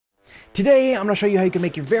Today, I'm going to show you how you can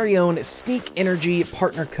make your very own Sneak Energy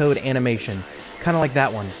partner code animation, kind of like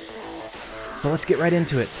that one. So let's get right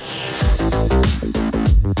into it.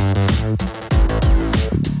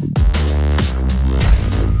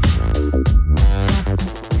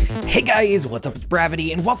 Hey guys, what's up? It's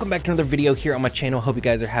Bravity, and welcome back to another video here on my channel. Hope you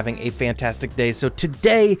guys are having a fantastic day. So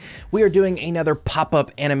today, we are doing another pop-up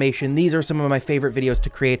animation. These are some of my favorite videos to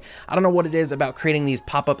create. I don't know what it is about creating these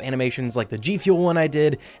pop-up animations like the G Fuel one I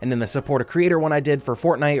did, and then the Support a Creator one I did for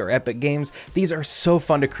Fortnite or Epic Games. These are so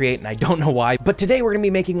fun to create, and I don't know why. But today, we're going to be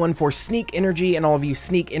making one for Sneak Energy and all of you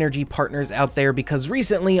Sneak Energy partners out there, because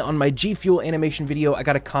recently on my G Fuel animation video, I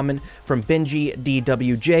got a comment from Benji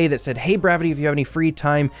DWJ that said, "Hey Bravity, if you have any free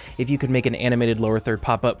time, if you could make an animated lower third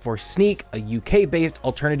pop-up for Sneak, a UK-based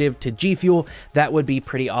alternative to G Fuel, that would be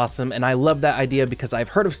pretty awesome." And I love that idea because I've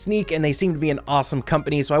heard of Sneak and they seem to be an awesome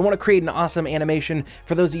company. So I want to create an awesome animation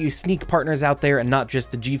for those of you Sneak partners out there and not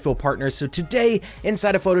just the G Fuel partners. So today,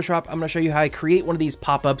 inside of Photoshop, I'm going to show you how I create one of these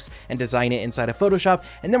pop-ups and design it inside of Photoshop.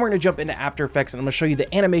 And then we're going to jump into After Effects and I'm going to show you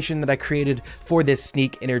the animation that I created for this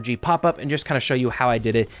Sneak Energy pop-up and just kind of show you how I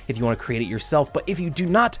did it if you want to create it yourself. But if you do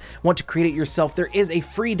not want to create it yourself, there is a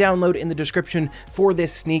free download in the description for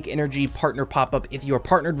this Sneak Energy partner pop-up. If you are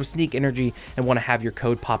partnered with Sneak Energy and want to have your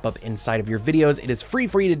code pop up inside of your videos, it is free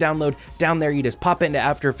for you to download. Down there, you just pop into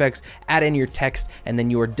After Effects, add in your text, and then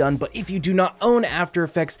you are done. But if you do not own After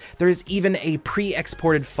Effects, there is even a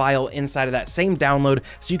pre-exported file inside of that same download,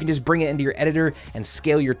 so you can just bring it into your editor and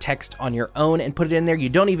scale your text on your own and put it in there. You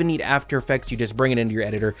don't even need After Effects, you just bring it into your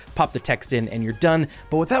editor, pop the text in, and you're done.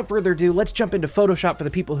 But without further ado, let's jump into Photoshop for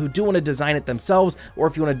the people who do want to design it themselves, or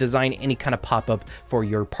if you want to design any kind of pop-up for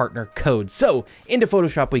your partner code. So into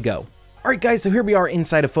Photoshop we go. Alright guys, so here we are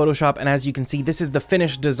inside of Photoshop, and as you can see, this is the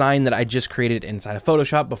finished design that I just created inside of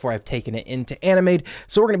Photoshop before I've taken it into Animate.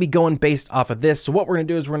 So we're going to be going based off of this. So what we're going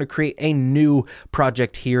to do is we're going to create a new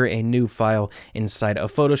project here, a new file inside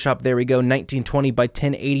of Photoshop. There we go, 1920 by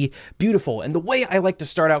 1080. Beautiful. And the way I like to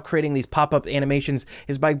start out creating these pop-up animations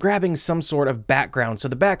is by grabbing some sort of background. So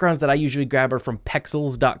the backgrounds that I usually grab are from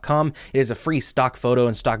Pexels.com. It is a free stock photo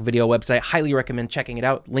and stock video website. Highly recommend checking it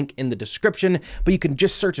out. Link in the description. But you can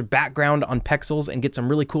just search a background on Pexels and get some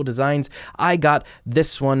really cool designs. I got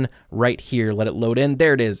this one right here. Let it load in.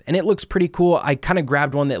 There it is. And it looks pretty cool. I kind of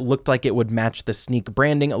grabbed one that looked like it would match the Sneak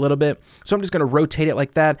branding a little bit. So I'm just going to rotate it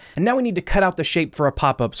like that. And now we need to cut out the shape for a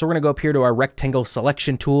pop-up. So we're going to go up here to our rectangle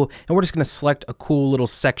selection tool, and we're just going to select a cool little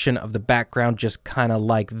section of the background, just kind of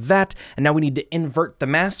like that. And now we need to invert the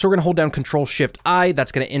mask. So we're going to hold down Control-Shift-I.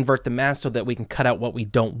 That's going to invert the mask so that we can cut out what we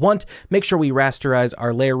don't want. Make sure we rasterize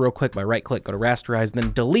our layer real quick by right-click, go to rasterize,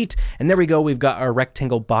 then delete. And there we go. We've got our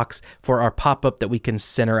rectangle box for our pop-up that we can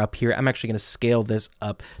center up here. I'm actually going to scale this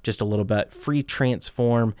up just a little bit. Free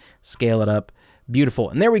transform, scale it up. Beautiful.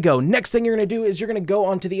 And there we go. Next thing you're going to do is you're going to go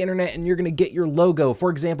onto the internet and you're going to get your logo. For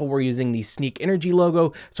example, we're using the Sneak Energy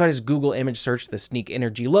logo. So I just Google image search the Sneak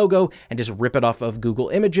Energy logo and just rip it off of Google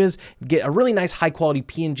Images. Get a really nice high quality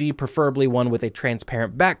PNG, preferably one with a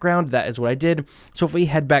transparent background. That is what I did. So if we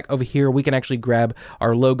head back over here, we can actually grab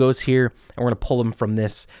our logos here and we're going to pull them from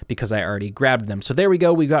this because I already grabbed them. So there we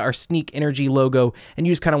go. We got our Sneak Energy logo, and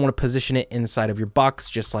you just kind of want to position it inside of your box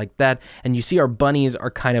just like that. And you see our bunnies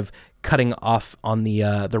are kind of cutting off on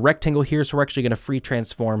the rectangle here. So we're actually going to free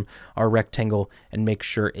transform our rectangle and make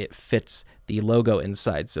sure it fits the logo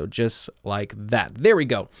inside. So just like that. There we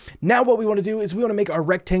go. Now what we want to do is we want to make our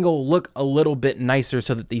rectangle look a little bit nicer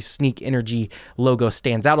so that the Sneak Energy logo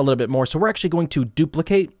stands out a little bit more. So we're actually going to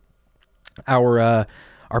duplicate our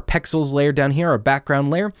Pexels layer down here, our background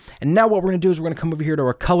layer. And now what we're going to do is we're going to come over here to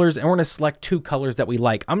our colors, and we're going to select two colors that we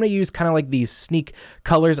like. I'm going to use kind of like these Sneak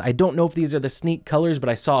colors. I don't know if these are the Sneak colors, but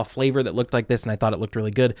I saw a flavor that looked like this and I thought it looked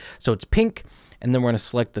really good. So it's pink. And then we're going to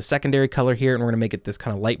select the secondary color here, and we're going to make it this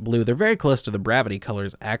kind of light blue. They're very close to the Bravity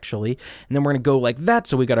colors, actually. And then we're going to go like that.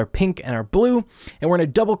 So we got our pink and our blue. And we're going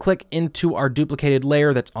to double click into our duplicated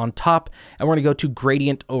layer that's on top. And we're going to go to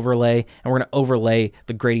Gradient Overlay. And we're going to overlay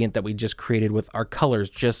the gradient that we just created with our colors,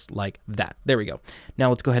 just like that. There we go. Now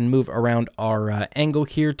let's go ahead and move around our angle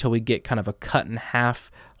here till we get kind of a cut in half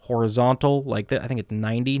horizontal like that. I think it's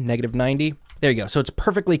 90, negative 90. There you go. So it's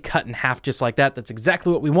perfectly cut in half just like that. That's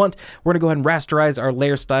exactly what we want. We're going to go ahead and rasterize our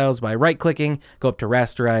layer styles by right-clicking, go up to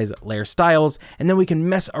rasterize layer styles, and then we can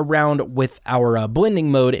mess around with our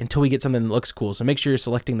blending mode until we get something that looks cool. So make sure you're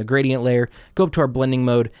selecting the gradient layer, go up to our blending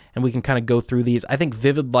mode, and we can kind of go through these. I think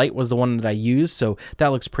Vivid Light was the one that I used, so that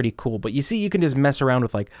looks pretty cool. But you see, you can just mess around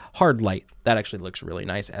with like hard light. That actually looks really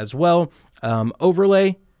nice as well.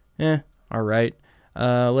 Overlay, all right.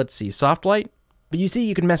 Let's see, soft light. But you see,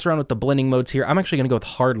 you can mess around with the blending modes here. I'm actually going to go with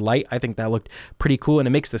hard light. I think that looked pretty cool, and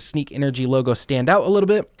it makes the Sneak Energy logo stand out a little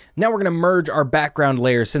bit. Now we're going to merge our background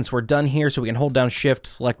layers since we're done here, so we can hold down Shift,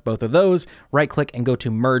 select both of those, right-click, and go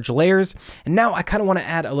to Merge Layers. And now I kind of want to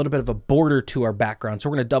add a little bit of a border to our background, so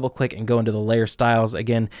we're going to double-click and go into the Layer Styles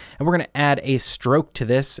again, and we're going to add a stroke to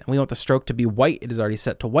this, and we want the stroke to be white. It is already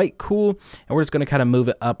set to white. Cool. And we're just going to kind of move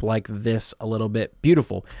it up like this a little bit.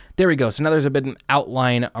 Beautiful. There we go. So now there's a bit of an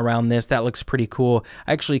outline around this. That looks pretty cool.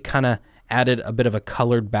 I actually kind of added a bit of a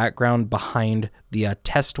colored background behind the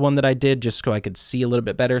test one that I did just so I could see a little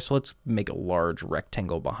bit better. So let's make a large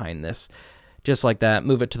rectangle behind this. Just like that.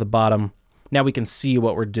 Move it to the bottom. Now we can see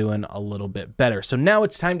what we're doing a little bit better. So now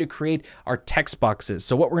it's time to create our text boxes.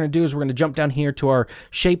 So what we're going to do is we're going to jump down here to our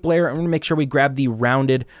shape layer, and we're going to make sure we grab the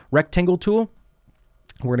rounded rectangle tool.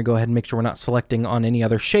 We're going to go ahead and make sure we're not selecting on any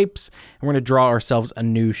other shapes. And we're going to draw ourselves a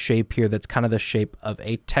new shape here that's kind of the shape of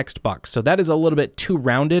a text box. So that is a little bit too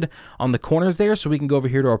rounded on the corners there. So we can go over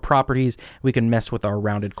here to our properties. We can mess with our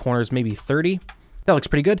rounded corners, maybe 30. That looks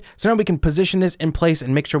pretty good. So now we can position this in place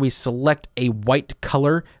and make sure we select a white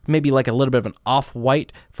color, maybe like a little bit of an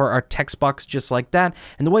off-white for our text box, just like that.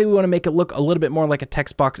 And the way we want to make it look a little bit more like a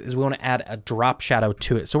text box is we want to add a drop shadow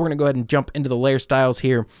to it. So we're going to go ahead and jump into the layer styles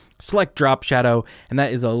here, select drop shadow, and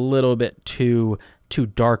that is a little bit too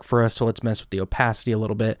dark for us, so let's mess with the opacity a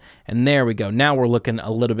little bit, and there we go. Now we're looking a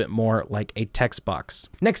little bit more like a text box.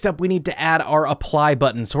 Next up, we need to add our apply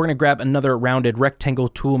button, so we're going to grab another rounded rectangle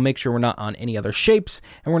tool, make sure we're not on any other shapes,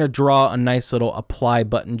 and we're going to draw a nice little apply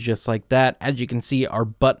button just like that. As you can see, our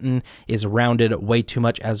button is rounded way too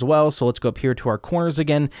much as well, so let's go up here to our corners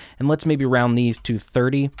again, and let's maybe round these to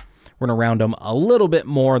 30. We're going to round them a little bit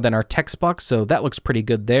more than our text box, so that looks pretty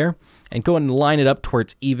good there. And go ahead and line it up to where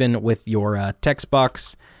it's even with your text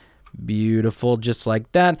box. Beautiful, just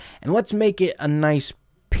like that. And let's make it a nice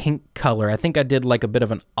pink color. I think I did like a bit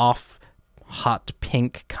of an off hot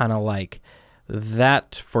pink, kind of like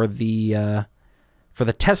that for the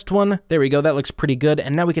test one. There we go, that looks pretty good.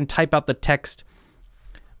 And now we can type out the text,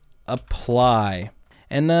 apply.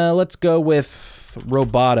 And let's go with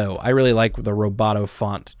Roboto. I really like the Roboto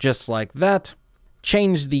font, just like that.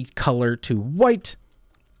 Change the color to white.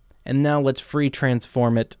 And now let's free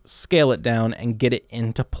transform it, scale it down, and get it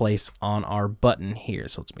into place on our button here.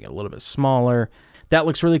 So let's make it a little bit smaller. That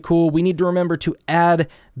looks really cool. We need to remember to add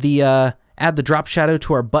the drop shadow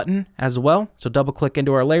to our button as well. So double click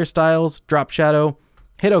into our layer styles, drop shadow,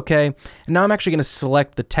 hit OK. And now I'm actually going to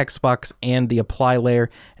select the text box and the apply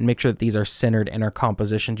layer and make sure that these are centered in our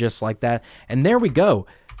composition just like that. And there we go.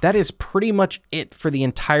 That is pretty much it for the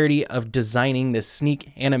entirety of designing this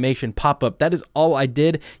sneak animation pop-up. That is all I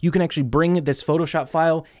did. You can actually bring this Photoshop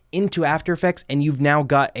file into After Effects, and you've now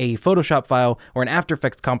got a Photoshop file or an After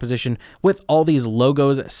Effects composition with all these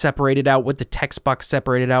logos separated out, with the text box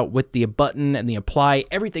separated out, with the button and the apply,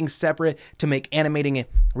 everything separate to make animating it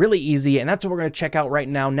really easy. And that's what we're going to check out right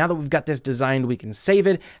now. Now that we've got this designed, we can save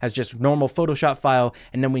it as just normal Photoshop file,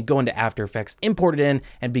 and then we go into After Effects, import it in,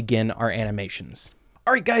 and begin our animations.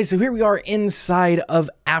 All right, guys, so here we are inside of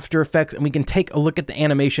After Effects, and we can take a look at the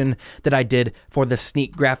animation that I did for the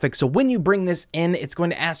sneak graphic. So when you bring this in, it's going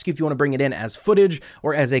to ask you if you want to bring it in as footage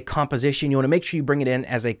or as a composition. You want to make sure you bring it in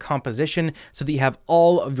as a composition so that you have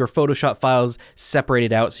all of your Photoshop files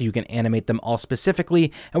separated out so you can animate them all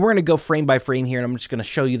specifically. And we're going to go frame by frame here, and I'm just going to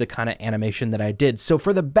show you the kind of animation that I did. So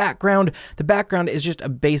for the background is just a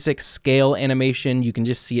basic scale animation. You can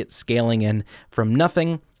just see it scaling in from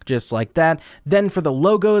nothing, just like that. Then for the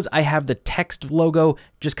logos, I have the text logo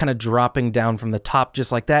just kind of dropping down from the top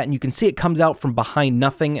just like that. And you can see it comes out from behind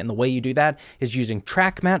nothing. And the way you do that is using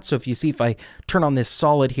track matte. So if you see, if I turn on this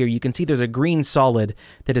solid here, you can see there's a green solid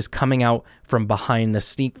that is coming out from behind the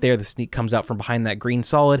sneak there. The sneak comes out from behind that green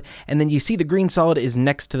solid. And then you see the green solid is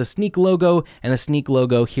next to the sneak logo, and the sneak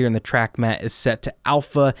logo here in the track matte is set to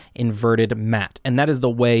alpha inverted matte. And that is the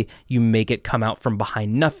way you make it come out from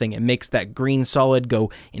behind nothing. It makes that green solid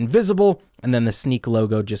go invisible, and then the sneak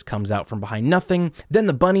logo just comes out from behind nothing. Then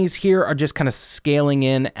the bunnies here are just kind of scaling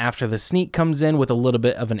in after the sneak comes in with a little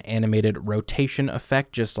bit of an animated rotation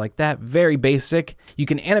effect, just like that. Very basic. You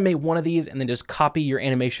can animate one of these and then just copy your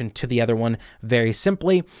animation to the other one very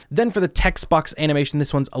simply. Then for the text box animation,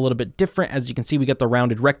 this one's a little bit different. As you can see, we got the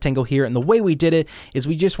rounded rectangle here, and the way we did it is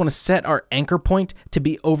we just want to set our anchor point to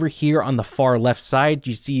be over here on the far left side.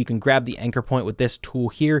 You see, you can grab the anchor point with this tool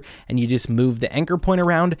here, and you just move the anchor point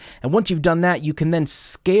around. And once you've done done that, you can then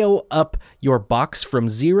scale up your box from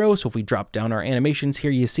 0. So if we drop down our animations here,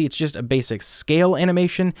 you see it's just a basic scale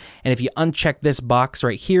animation. And if you uncheck this box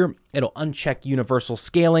right here, it'll uncheck universal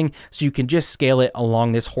scaling, so you can just scale it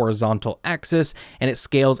along this horizontal axis, and it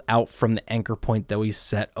scales out from the anchor point that we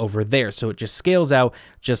set over there. So it just scales out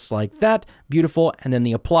just like that. Beautiful. And then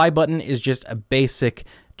the apply button is just a basic,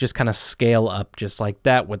 just kind of scale up just like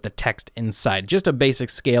that with the text inside. Just a basic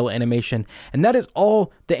scale animation. And that is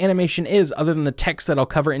all the animation is, other than the text that I'll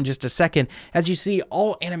cover in just a second. As you see,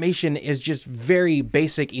 all animation is just very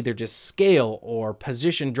basic, either just scale or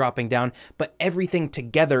position dropping down, but everything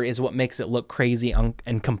together is what makes it look crazy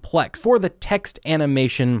and complex. For the text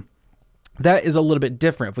animation, that is a little bit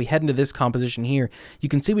different. If we head into this composition here, you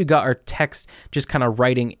can see we've got our text just kind of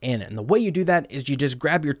writing in. And the way you do that is you just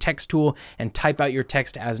grab your text tool and type out your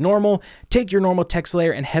text as normal. Take your normal text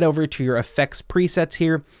layer and head over to your effects presets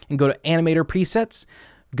here and go to animator presets.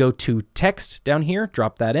 Go to text down here,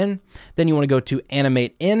 drop that in. Then you want to go to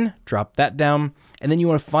animate in, drop that down. And then you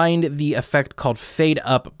want to find the effect called fade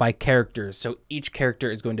up by characters. So each character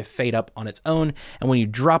is going to fade up on its own. And when you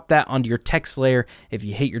drop that onto your text layer, if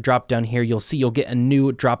you hit your drop down here, you'll see you'll get a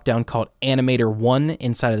new drop down called animator 1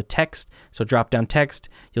 inside of the text. So drop down text,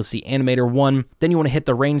 you'll see animator 1. Then you want to hit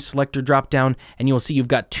the range selector drop down, and you'll see you've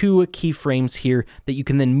got 2 keyframes here that you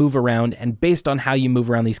can then move around. And based on how you move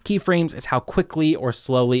around these keyframes is how quickly or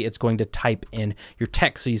slowly it's going to type in your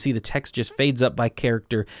text. So you see the text just fades up by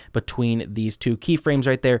character between these 2 keyframes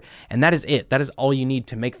right there. And that is it. That is all you need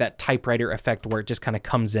to make that typewriter effect where it just kind of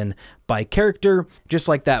comes in by character. Just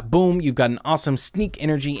like that, boom, you've got an awesome sneak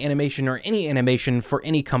energy animation, or any animation for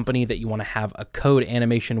any company that you want to have a code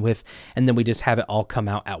animation with. And then we just have it all come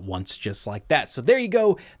out at once just like that. So there you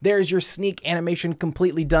go. There's your sneak animation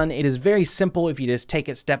completely done. It is very simple if you just take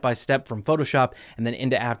it step by step from Photoshop and then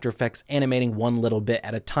into After Effects, animating one little bit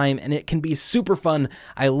at a time. And it can be super fun.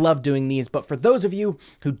 I love doing these. But for those of you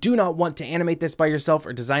who do not want to animate this by yourself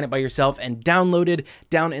or design it by yourself, and downloaded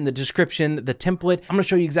down in the description the template, I'm going to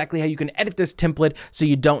show you exactly how you can edit this template so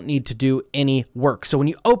you don't need to do any work. So when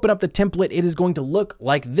you open up the template, it is going to look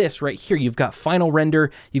like this right here. You've got final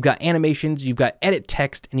render, you've got animations, you've got edit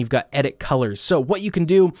text, and you've got edit colors. So what you can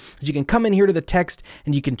do is you can come in here to the text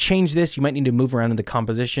and you can change this. You might need to move around in the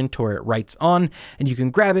composition to where it writes on, and you can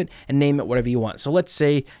grab it and name it whatever you want. So let's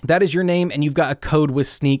say that is your name, and you've got a code with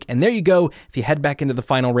sneak, and there you go. If you head back into the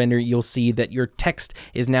final render, you'll see that your text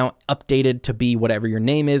is now updated to be whatever your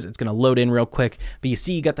name is. It's going to load in real quick, but you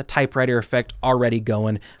see you got the typewriter effect already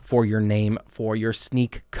going for your name for your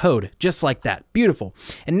sneak code, just like that. Beautiful.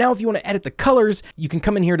 And now if you want to edit the colors, you can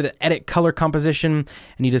come in here to the edit color composition,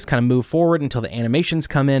 and you just kind of move forward until the animations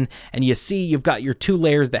come in, and you see you've got your 2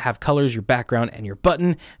 layers that have colors, your background and your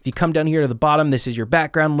button. If you come down here to the bottom, this is your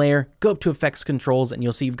background layer. Go up to effects controls, and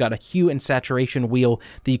you'll see you've got a hue and saturation wheel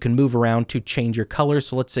that you can move around to change your colors.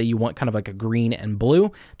 So let's say you want kind of like a green and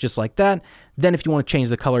blue, just like that. Then if you want to change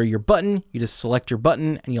the color of your button, you just select your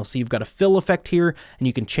button, and you'll see you've got a fill effect here, and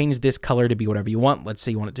you can change this color to be whatever you want. Let's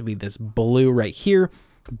say you want it to be this blue right here.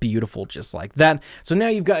 Beautiful, just like that. So now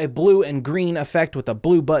you've got a blue and green effect with a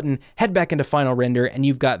blue button. Head back into final render, and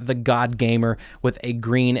you've got the God Gamer with a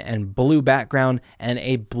green and blue background and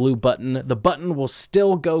a blue button. The button will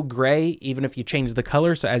still go gray even if you change the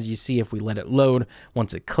color. So as you see, if we let it load,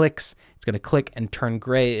 once it clicks, it's going to click and turn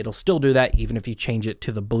gray. It'll still do that even if you change it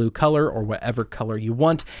to the blue color or whatever color you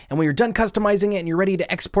want. And when you're done customizing it and you're ready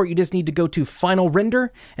to export, you just need to go to final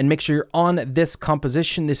render and make sure you're on this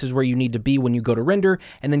composition. This is where you need to be when you go to render,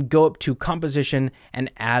 and then go up to composition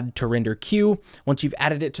and add to render queue. Once you've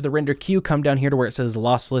added it to the render queue, come down here to where it says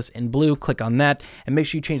lossless in blue, click on that, and make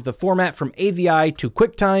sure you change the format from AVI to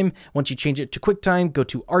QuickTime. Once you change it to QuickTime, go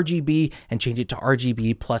to RGB and change it to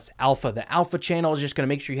RGB plus alpha. The alpha channel is just going to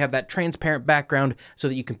make sure you have that transparent background so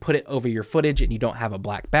that you can put it over your footage and you don't have a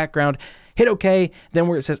black background. Hit OK, then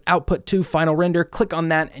where it says output to final render, click on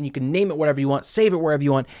that, and you can name it whatever you want, save it wherever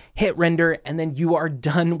you want, hit render, and then you are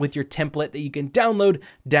done with your template that you can download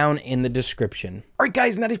down in the description. All right,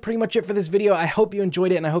 guys, and that is pretty much it for this video. I hope you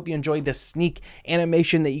enjoyed it, and I hope you enjoyed this sneak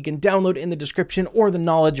animation that you can download in the description, or the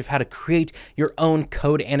knowledge of how to create your own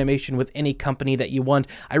code animation with any company that you want.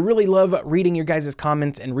 I really love reading your guys'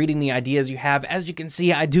 comments and reading the ideas you have. As you can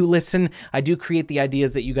see, I do listen. I do create the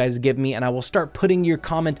ideas that you guys give me, and I will start putting your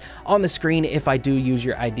comment on the screen if I do use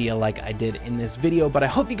your idea like I did in this video. But I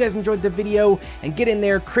hope you guys enjoyed the video, and get in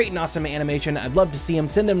there, create an awesome animation. I'd love to see them.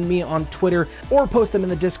 Send them to me on Twitter or post them in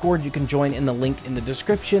the Discord. You can join in the link in the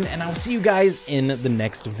description, and I'll see you guys in the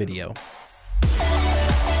next video.